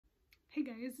Hey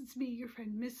guys, it's me, your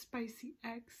friend Miss Spicy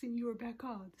X, and you are back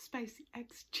on the Spicy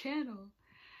X channel.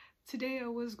 Today I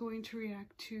was going to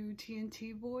react to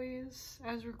TNT Boys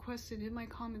as requested in my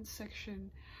comments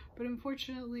section, but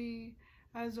unfortunately,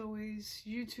 as always,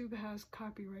 YouTube has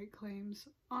copyright claims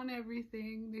on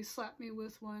everything. They slapped me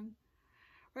with one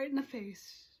right in the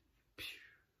face.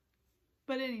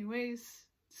 But anyways,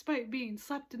 despite being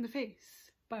slapped in the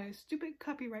face by a stupid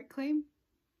copyright claim,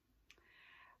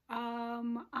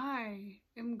 I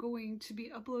am going to be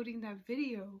uploading that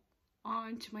video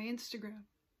onto my Instagram.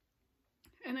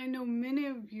 And I know many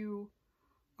of you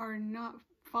are not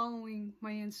following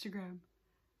my Instagram.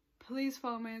 Please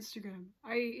follow my Instagram.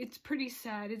 It's pretty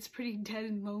sad. It's pretty dead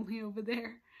and lonely over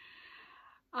there.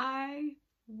 I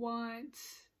want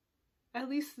at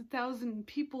least 1,000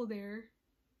 people there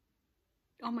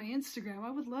on my Instagram.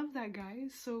 I would love that,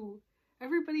 guys. So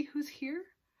everybody who's here,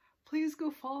 please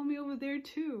go follow me over there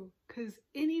too, because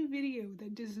any video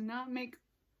that does not make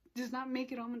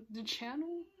it on the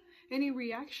channel, any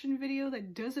reaction video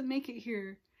that doesn't make it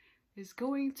here is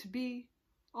going to be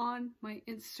on my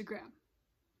Instagram.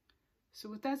 So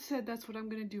with that said, that's what I'm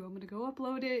going to do. I'm going to go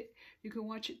upload it. You can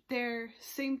watch it there.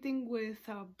 Same thing with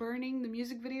Burning, the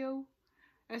music video,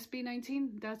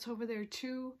 SB19. That's over there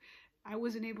too. I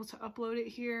wasn't able to upload it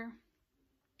here.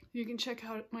 You can check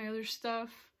out my other stuff.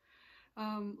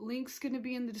 Link's going to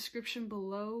be in the description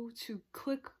below to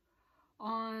click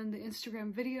on the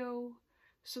Instagram video,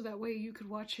 so that way you could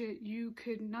watch it. You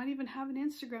could not even have an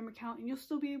Instagram account and you'll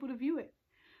still be able to view it.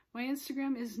 My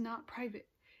Instagram is not private.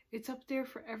 It's up there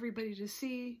for everybody to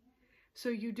see, so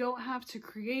you don't have to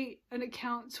create an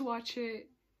account to watch it.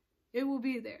 It will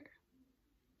be there.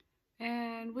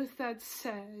 And with that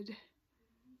said,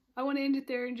 I want to end it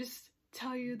there and just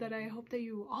tell you that I hope that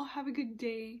you all have a good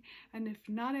day, and if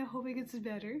not, I hope it gets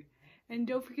better. And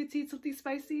don't forget to eat something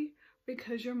spicy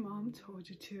because your mom told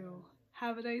you to.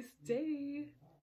 Have a nice day.